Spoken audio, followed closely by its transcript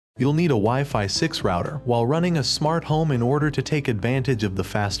You'll need a Wi-Fi 6 router while running a smart home in order to take advantage of the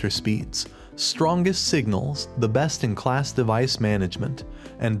faster speeds, strongest signals, the best-in-class device management,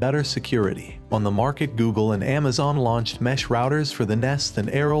 and better security. On the market, Google and Amazon launched mesh routers for the Nest and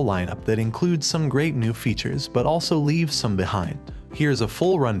Eero lineup that includes some great new features but also leaves some behind. Here's a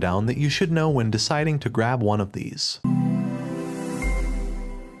full rundown that you should know when deciding to grab one of these.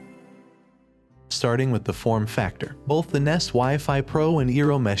 Starting with the form factor, both the Nest Wi-Fi Pro and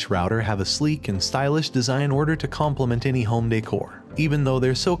Eero Mesh Router have a sleek and stylish design in order to complement any home decor. Even though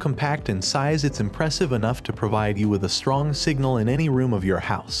they're so compact in size, it's impressive enough to provide you with a strong signal in any room of your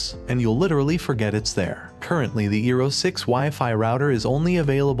house, and you'll literally forget it's there. Currently, the Eero 6 Wi-Fi router is only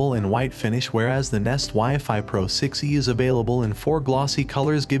available in white finish, whereas the Nest Wi-Fi Pro 6E is available in 4 glossy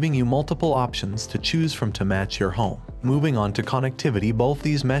colors, giving you multiple options to choose from to match your home. Moving on to connectivity, both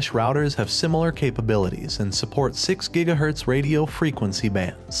these mesh routers have similar capabilities and support 6 GHz radio frequency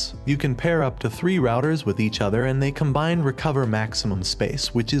bands. You can pair up to 3 routers with each other and they combined recover maximum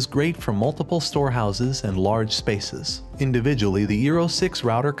space, which is great for multiple storehouses and large spaces. Individually, the Eero 6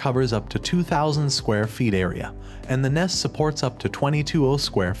 router covers up to 2,000 square feet area, and the Nest supports up to 220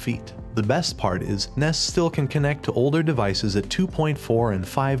 square feet. The best part is, Nest still can connect to older devices at 2.4 and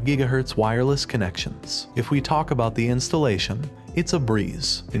 5 GHz wireless connections. If we talk about the installation, it's a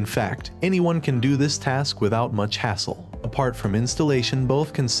breeze. In fact, anyone can do this task without much hassle. Apart from installation,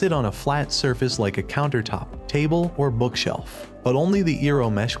 both can sit on a flat surface like a countertop, table, or bookshelf. But only the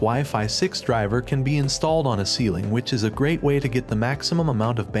Eero Mesh Wi-Fi 6 driver can be installed on a ceiling, which is a great way to get the maximum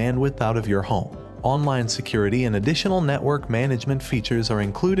amount of bandwidth out of your home. Online security and additional network management features are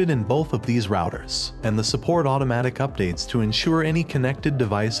included in both of these routers, and the support automatic updates to ensure any connected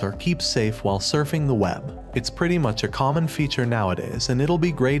device are kept safe while surfing the web. It's pretty much a common feature nowadays, and it'll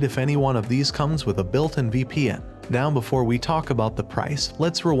be great if any one of these comes with a built-in VPN. Now, before we talk about the price,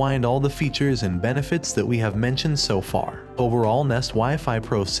 let's rewind all the features and benefits that we have mentioned so far. Overall, Nest Wi-Fi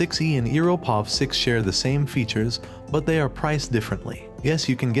Pro 6E and Eero PoE 6 share the same features, but they are priced differently. Yes,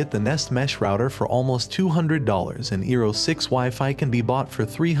 you can get the Nest Mesh router for almost $200, and Eero 6 Wi-Fi can be bought for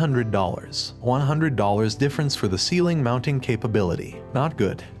 $300. $100 difference for the ceiling mounting capability. Not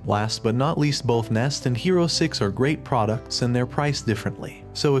good. Last but not least, both Nest and Eero 6 are great products and they're priced differently.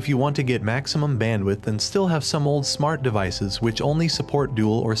 So if you want to get maximum bandwidth and still have some old smart devices which only support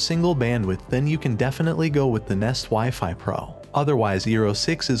dual or single bandwidth, then you can definitely go with the Nest Wi-Fi Pro. Otherwise, Eero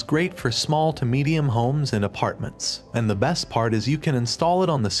 6 is great for small to medium homes and apartments. And the best part is you can install it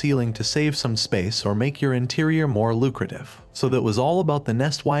on the ceiling to save some space or make your interior more lucrative. So that was all about the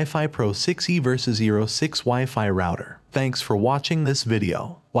Nest Wi-Fi Pro 6E versus Eero 6 Wi-Fi router. Thanks for watching this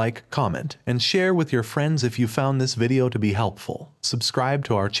video. Like, comment, and share with your friends if you found this video to be helpful. Subscribe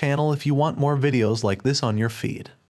to our channel if you want more videos like this on your feed.